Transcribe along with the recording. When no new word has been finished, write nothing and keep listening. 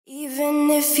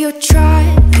Even if you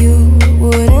tried, you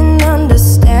wouldn't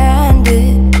understand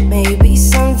it. Maybe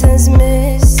something's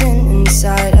missing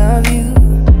inside of you.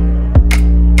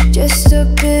 Just a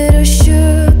bit of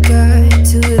sugar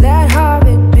to that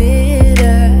horrid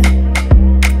bitter.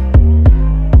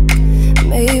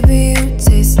 Maybe you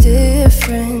taste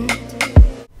different.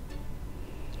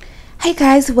 Hi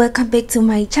guys, welcome back to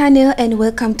my channel and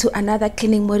welcome to another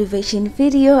cleaning motivation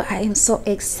video. I am so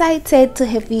excited to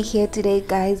have you here today,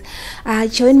 guys.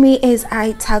 Join me as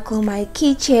I tackle my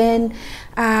kitchen.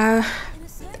 I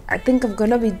think I'm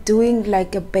gonna be doing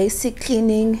like a basic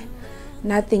cleaning,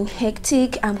 nothing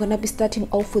hectic. I'm gonna be starting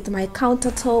off with my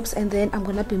countertops, and then I'm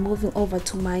gonna be moving over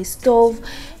to my stove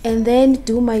and then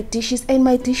do my dishes. And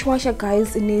my dishwasher,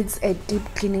 guys, needs a deep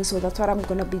cleaning, so that's what I'm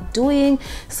gonna be doing.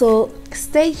 So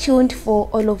stay tuned for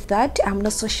all of that. I'm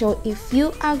not so sure if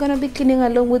you are gonna be cleaning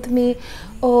along with me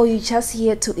or you're just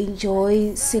here to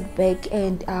enjoy, sit back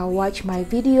and watch my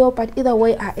video, but either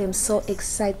way, I am so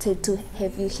excited to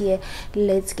have you here.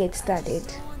 Let's get started.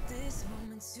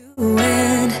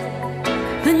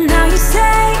 But now you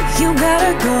say you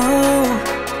gotta go,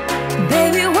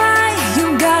 baby, why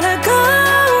you gotta go?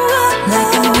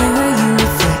 Like a mirror you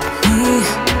reflect me.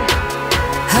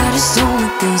 I just don't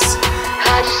want this,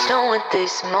 I just don't want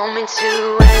this moment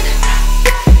to end.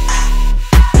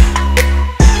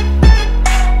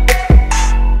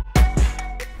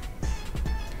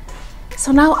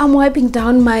 So now I'm wiping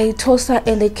down my toaster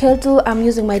and the kettle. I'm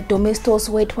using my Domestos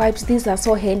wet wipes. These are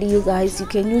so handy, you guys. You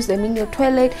can use them in your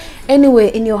toilet, anywhere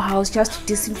in your house, just to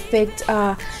disinfect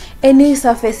any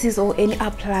surfaces or any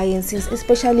appliances,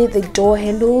 especially the door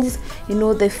handles, you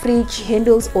know, the fridge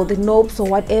handles or the knobs or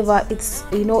whatever. It's,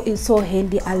 you know, it's so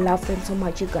handy. I love them so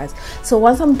much, you guys. So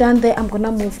once I'm done there, I'm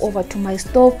gonna move over to my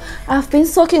stove. I've been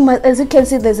soaking my, as you can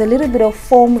see, there's a little bit of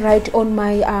foam right on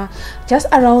my just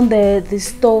around the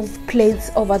stove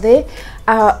plates over there.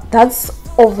 That's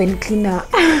oven cleaner.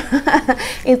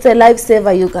 It's a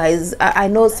lifesaver, you guys. I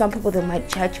know some people, they might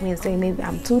judge me and say maybe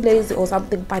I'm too lazy or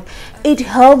something, but it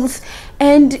helps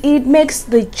and it makes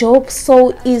the job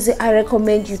so easy. I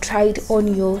recommend you try it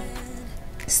on your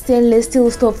stainless steel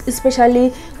stove, especially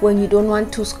when you don't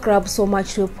want to scrub so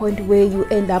much to a point where you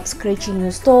end up scratching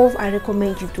your stove. I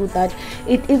recommend you do that.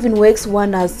 It even works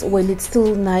wonders when it's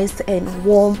still nice and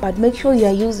warm, but make sure you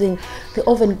are using the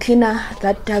oven cleaner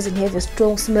that doesn't have a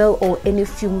strong smell or any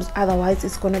fumes, otherwise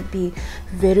it's gonna be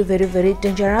very, very, very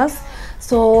dangerous.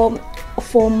 So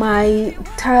for my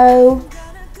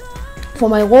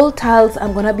wall tiles,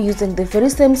 I'm gonna be using the very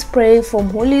same spray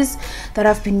from Woolies that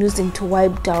I've been using to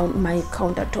wipe down my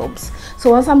countertops.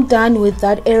 So once I'm done with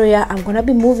that area, I'm gonna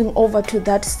be moving over to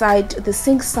that side, the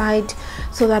sink side,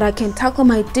 so that I can tackle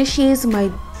my dishes. My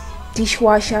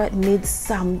dishwasher needs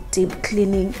some deep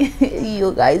cleaning.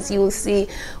 You guys, you'll see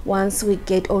once we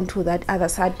get onto that other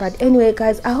side. But anyway,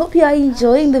 guys, I hope you are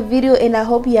enjoying the video and I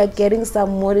hope you are getting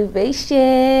some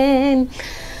motivation.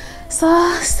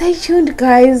 So stay tuned,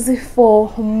 guys,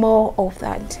 for more of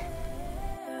that.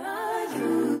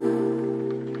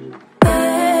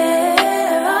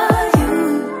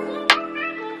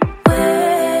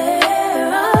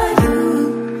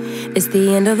 It's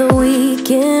the end of the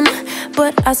weekend,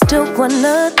 but I still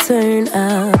wanna turn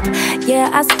up. Yeah,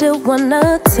 I still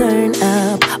wanna turn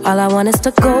up. All I want is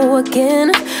to go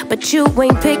again, but you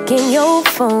ain't picking your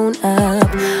phone up.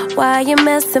 Why you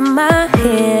messing my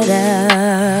head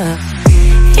up?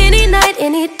 Any night,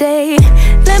 any day,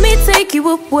 let me take you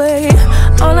away.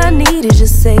 All I need is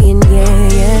just saying yeah,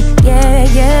 yeah, yeah,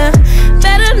 yeah.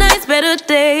 Better nights, better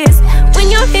days, when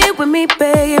you're here with me,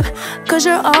 babe, 'cause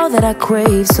you're all that I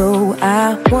crave. So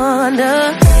I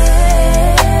wonder,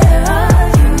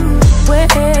 where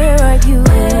are you?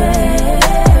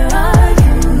 Where are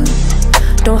you?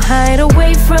 Don't hide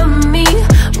away from me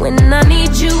when I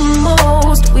need you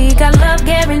most. We got love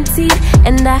guaranteed,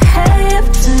 and I have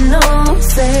to know,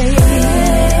 say,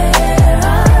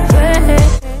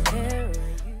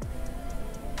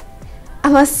 I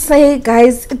must say,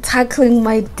 guys, tackling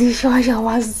my dishwasher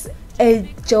was a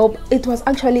job. It was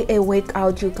actually a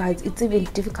workout, you guys. It's even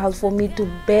difficult for me to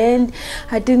bend.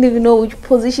 I didn't even know which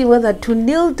position, whether to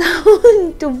kneel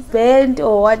down, to bend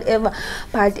or whatever.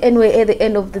 But anyway, at the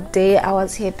end of the day, I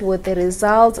was happy with the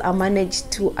results. I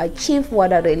managed to achieve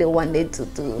what I really wanted to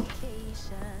do.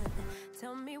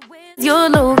 Your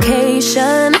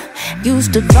location,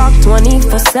 used to talk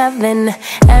 24/7,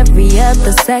 every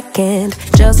other second,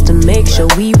 just to make sure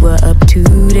we were up to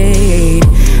date.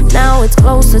 Now it's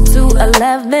closer to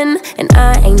 11 and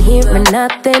I ain't hearing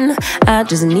nothing. I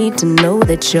just need to know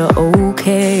that you're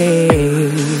okay.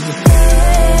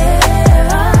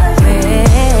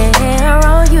 Where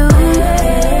are you?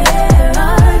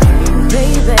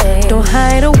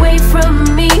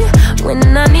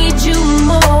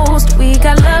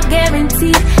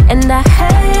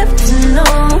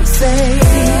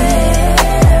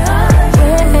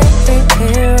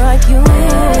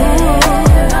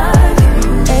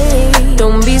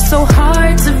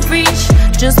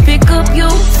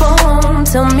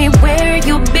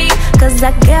 things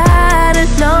I gotta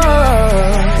know.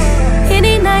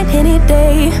 Any night, any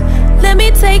day, let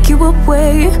me take you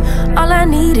away. All I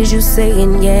need is you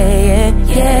saying yeah,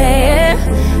 yeah,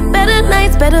 yeah. Better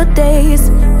nights, better days,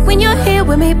 when you're here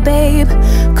with me, babe.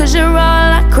 Cause you're all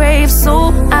I crave,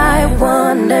 so I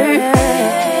wonder,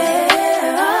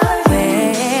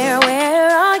 where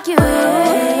are you,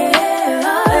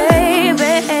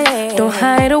 baby? Don't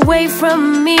hide away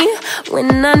from me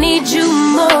when I need you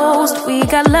most. We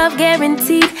got love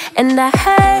guaranteed, and I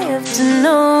have to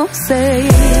know, say,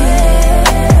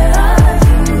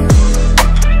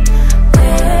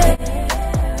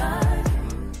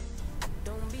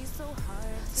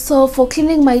 So for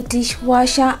cleaning my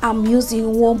dishwasher, I'm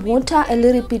using warm water, a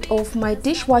little bit of my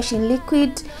dishwashing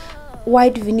liquid,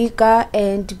 white vinegar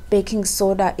and baking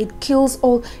soda. It kills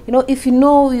all, you know, if you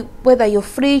know whether your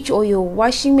fridge or your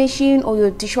washing machine or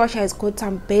your dishwasher has got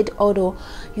some bad odor,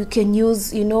 you can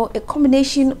use, you know, a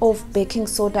combination of baking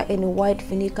soda and white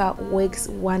vinegar works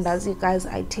wonders, you guys.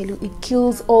 I tell you, it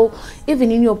kills all.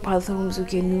 Even in your bathrooms you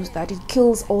can use that. It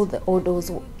kills all the odors.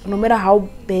 No matter how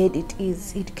bad it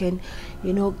is, it can,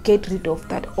 you know, get rid of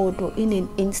that odor in an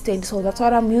instant. So that's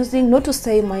what I'm using. Not to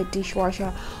say my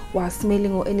dishwasher was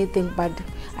smelling or anything, but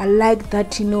I like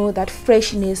that, you know, that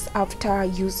freshness after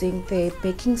using the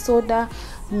baking soda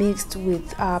mixed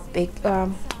with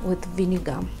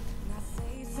vinegar.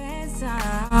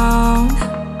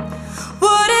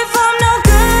 What if I'm not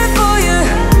good for you?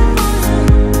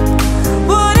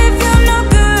 What if you're not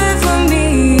good for me?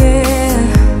 Yeah.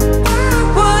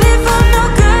 What if I'm not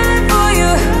good for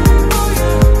you?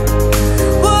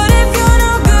 What if you're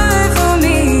not good for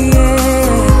me? Yeah.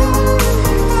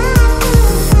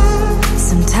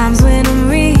 Sometimes when I'm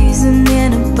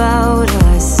reasoning about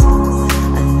us, I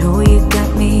know you got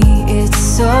me, it's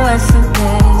so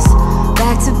effortless.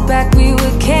 Back to back we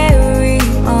would carry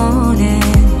on and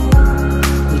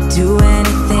we'd do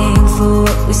anything for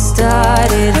what we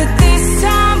started. But this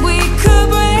time we could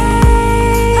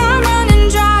break. I'm running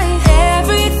dry,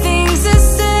 everything's the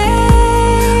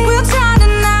same. We'll try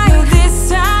tonight, this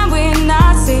time we're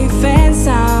not safe and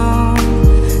sound.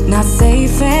 Not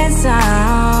safe and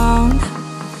sound.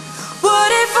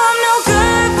 What if I'm no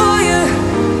good for you?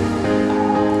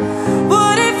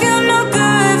 What if you're no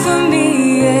good for me?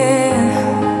 Yeah.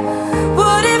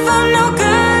 What if I'm no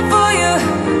good for you?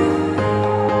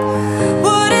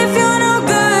 What if you're no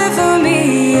good for me?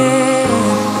 Yeah.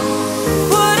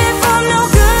 What if I'm no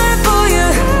good for you?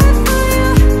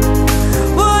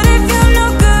 What if you're no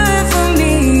good for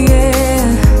me? Yeah.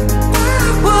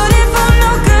 What if I'm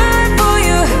no good for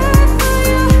you?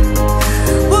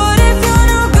 What if you're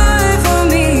no good for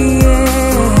me? Yeah.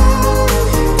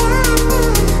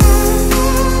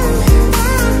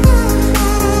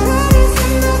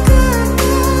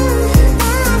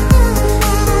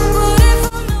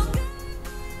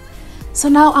 So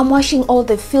now I'm washing all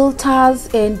the filters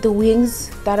and the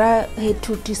wings that I had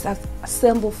to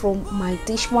disassemble from my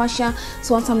dishwasher.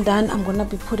 So once I'm done, I'm gonna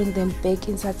be putting them back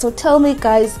inside. So tell me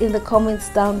guys in the comments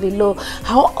down below,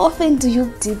 how often do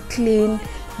you deep clean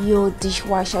your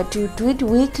dishwasher? Do you do it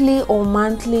weekly or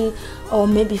monthly or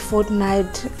maybe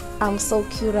fortnight? I'm so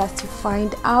curious to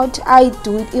find out. I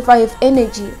do it if I have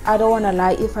energy. I don't want to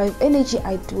lie, if I have energy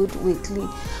I do it weekly.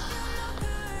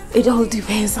 It all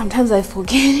depends. Sometimes I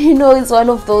forget, you know, it's one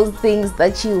of those things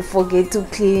that you forget to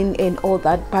clean and all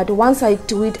that. But once I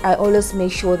do it, I always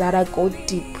make sure that I go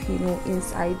deep, you know,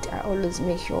 inside. I always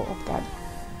make sure of that.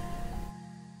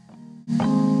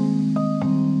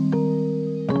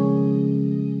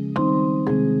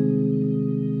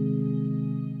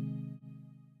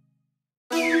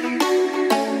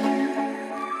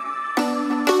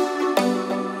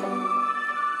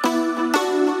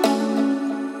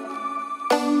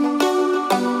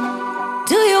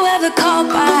 Call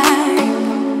back.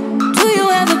 Do you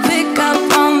ever pick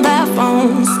up on that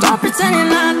phone? Stop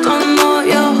pretending I don't know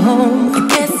you're home. I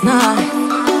guess not.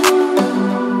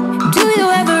 Do you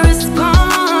ever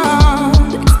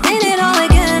respond? Explain it all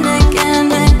again,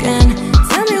 again, again.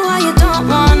 Tell me why you don't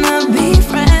wanna be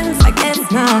friends. I guess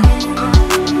not.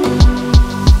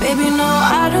 Baby, no,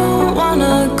 I don't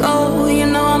wanna go. You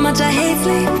know how much I hate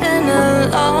sleeping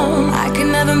alone. I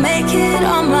can never make it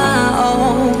on my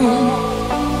own.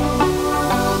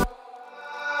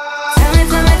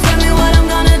 Tell me what I'm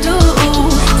gonna do.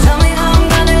 Tell me how I'm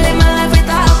gonna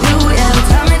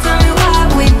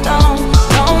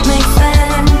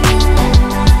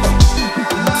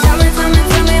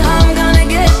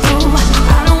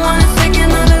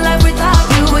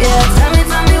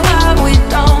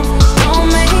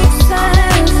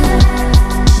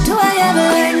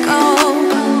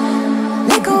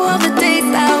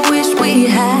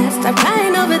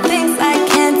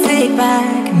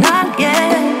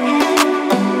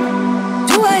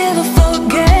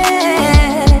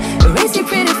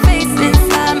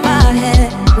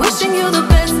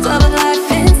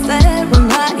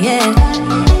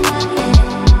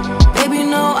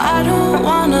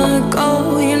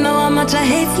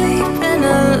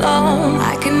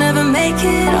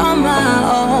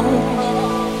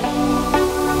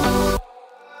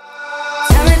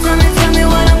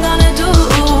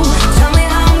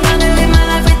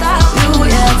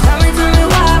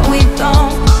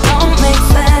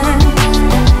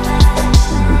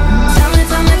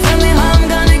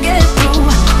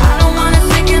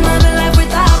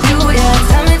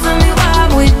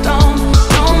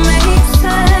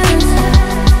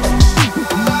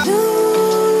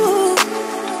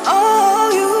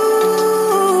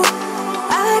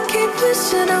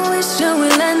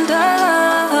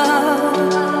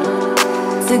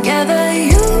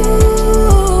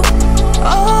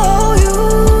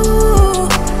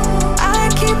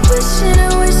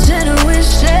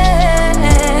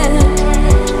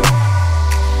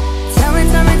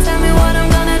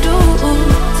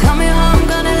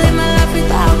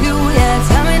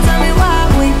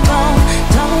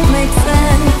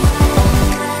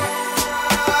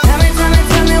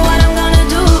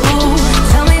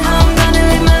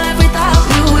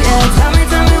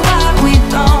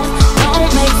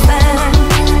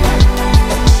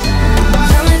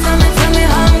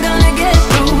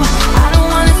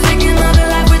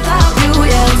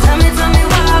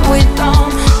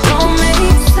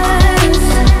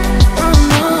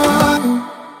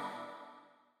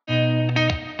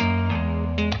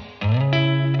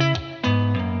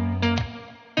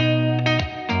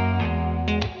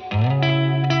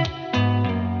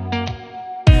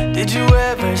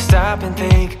ever stop and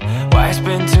think, why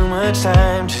spend too much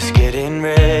time just getting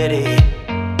ready?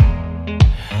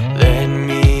 Let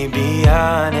me be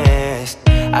honest,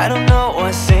 I don't know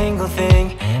a single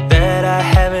thing that I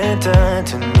haven't done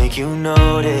to make you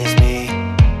notice me.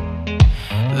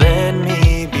 Let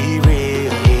me be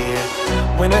real here.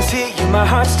 When I see you, my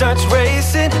heart starts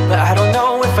racing, but I don't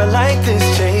know if I like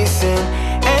this chasing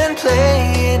and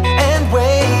playing and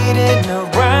waiting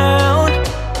around.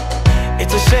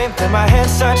 It's a shame that my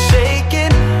hands start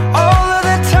shaking all of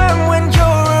the time when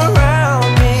you're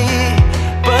around me.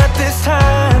 But this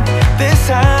time,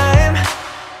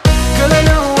 girl, I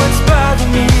know what's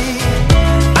bothering me.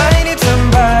 I need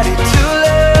somebody to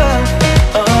love.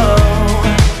 Oh,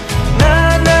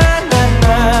 nah, nah, nah,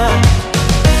 nah.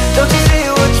 Don't you see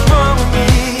what's wrong with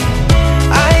me?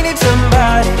 I need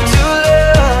somebody to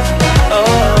love. Oh,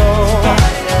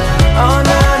 oh,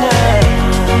 nah, nah.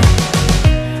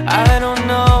 I don't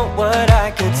know what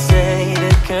I could say to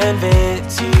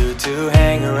convince you to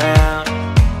hang around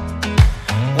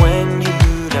when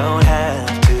you don't have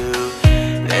to.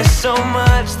 There's so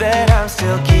much that I'm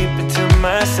still keeping to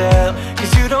myself,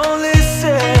 'cause you don't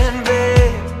listen,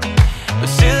 babe. But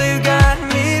still you got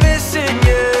me missing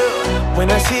you. When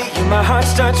I see you, my heart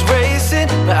starts racing,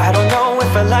 but I don't know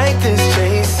if I like this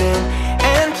chasing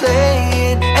and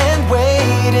playing and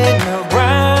waiting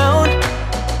around.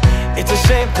 It's a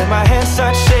shame that my hands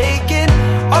start shaking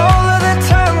all of the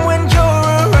time when you're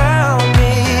around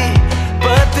me.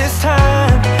 But this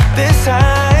time,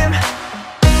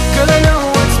 girl, I know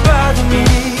what's bothering me.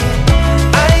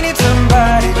 I need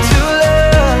somebody to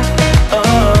love. Oh,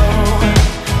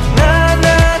 nah,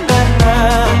 nah, nah,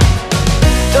 nah.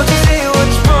 Don't you see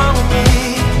what's wrong with me?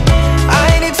 I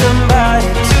need somebody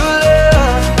to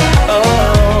love. Oh,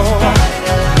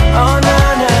 oh,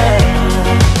 nah, nah.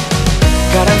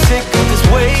 God, I'm sick of this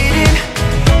waiting.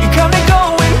 You got me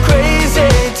going crazy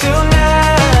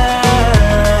tonight.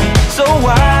 So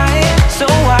why?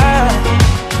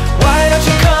 Why don't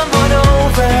you come on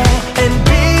over and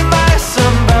be my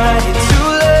somebody to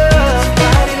love?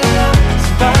 Somebody to love,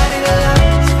 somebody to love,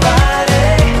 somebody.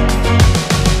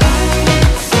 I need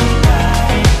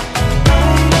somebody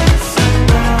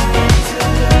to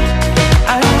love.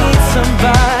 I need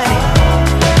somebody.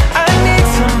 I need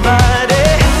somebody.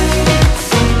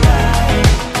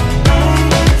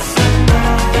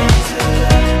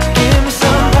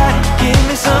 Give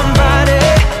me somebody,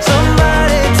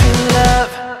 somebody to love.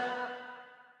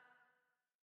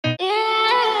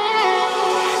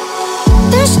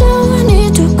 There's no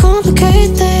need to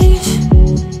complicate things.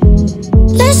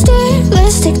 Let's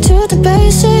stick to the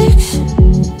basics.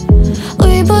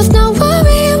 We both know what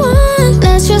we want.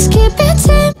 Let's just keep it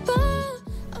simple.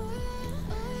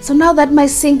 So now that my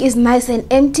sink is nice and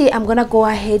empty, I'm gonna go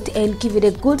ahead and give it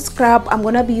a good scrub. I'm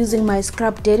gonna be using my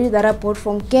scrub daddy that I bought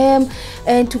from Gam,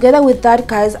 and together with that,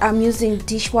 guys, I'm using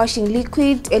dishwashing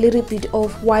liquid, a little bit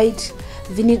of white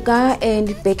vinegar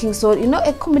and baking soda. You know,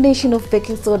 a combination of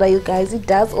baking soda, you guys, it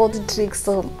does all the tricks.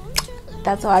 So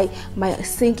that's why my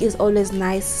sink is always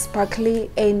nice, sparkly,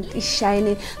 and it's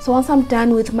shiny. So once I'm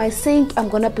done with my sink, I'm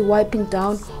gonna be wiping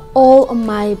down all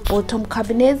my bottom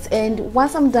cabinets, and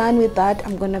once I'm done with that,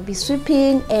 I'm gonna be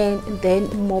sweeping and then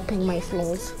mopping my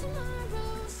floors.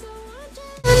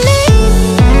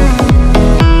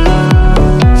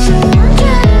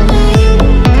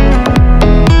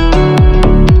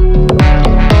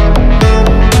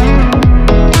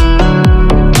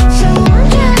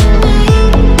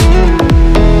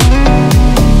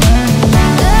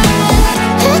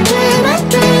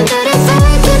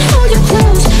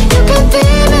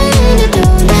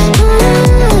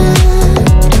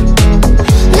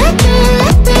 Let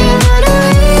me run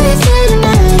away with you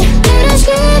tonight.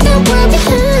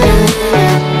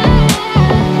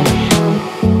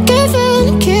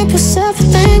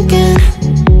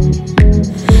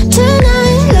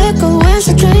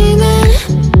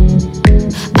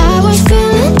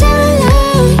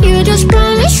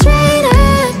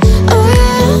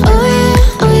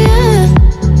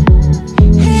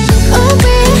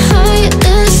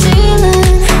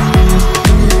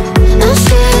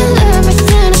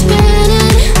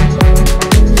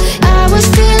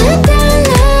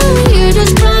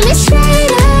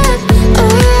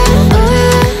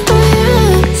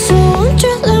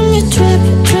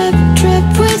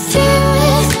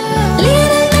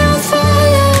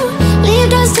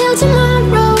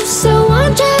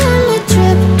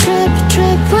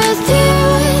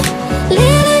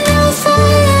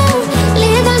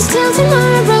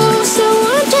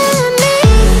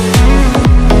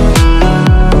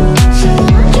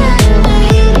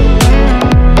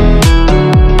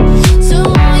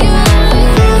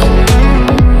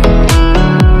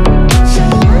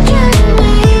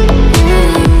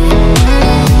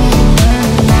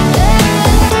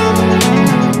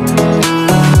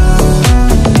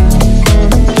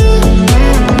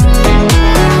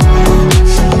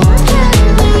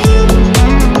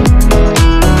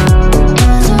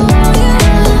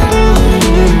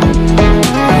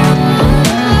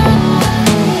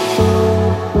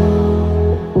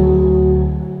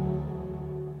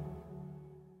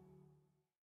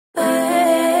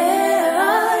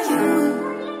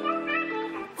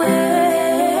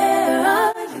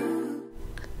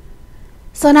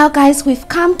 So now guys, we've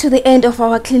come to the end of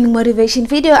our cleaning motivation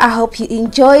video. I hope you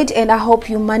enjoyed, and I hope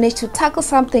you managed to tackle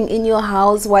something in your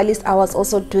house while I was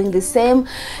also doing the same.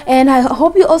 And I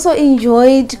hope you also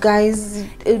enjoyed, guys,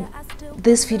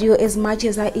 this video as much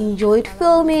as I enjoyed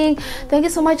filming. Thank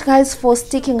you so much guys for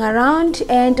sticking around,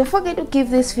 and don't forget to give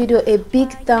this video a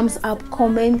big thumbs up,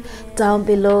 comment down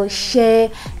below, share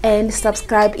and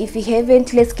subscribe if you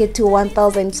haven't. Let's get to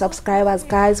 1,000 subscribers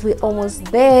guys, we're almost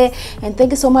there. And thank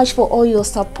you so much for all your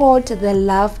support, the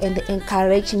love and the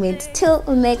encouragement. Till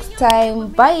next time,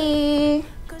 bye.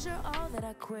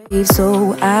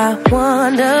 So I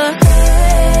wonder,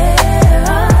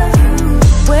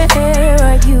 where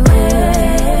are you?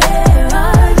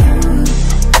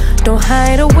 Don't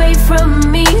hide away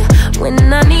from me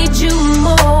when I need you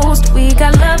most. We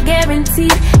got love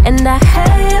guaranteed, and I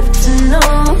have to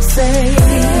know, say